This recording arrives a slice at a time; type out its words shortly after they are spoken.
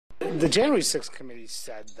The January 6th committee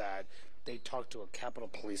said that they talked to a Capitol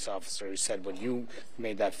police officer who said when you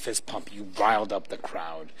made that fist pump, you riled up the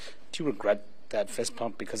crowd. Do you regret that fist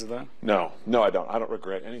pump because of that? No, I don't. I don't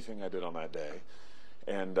regret anything I did on that day.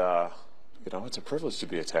 And, it's a privilege to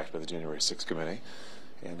be attacked by the January 6th committee.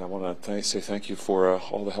 And I want to say thank you for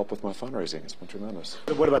all the help with my fundraising. It's been tremendous.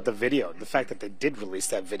 What about the video? The fact that they did release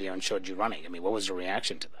that video and showed you running. I mean, what was your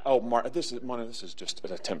reaction to that? Oh, Mark, this is just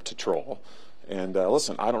an attempt to troll. And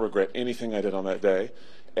listen, I don't regret anything I did on that day.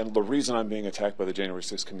 And the reason I'm being attacked by the January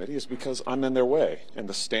 6th committee is because I'm in their way. And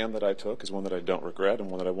the stand that I took is one that I don't regret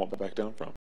and one that I won't back down from.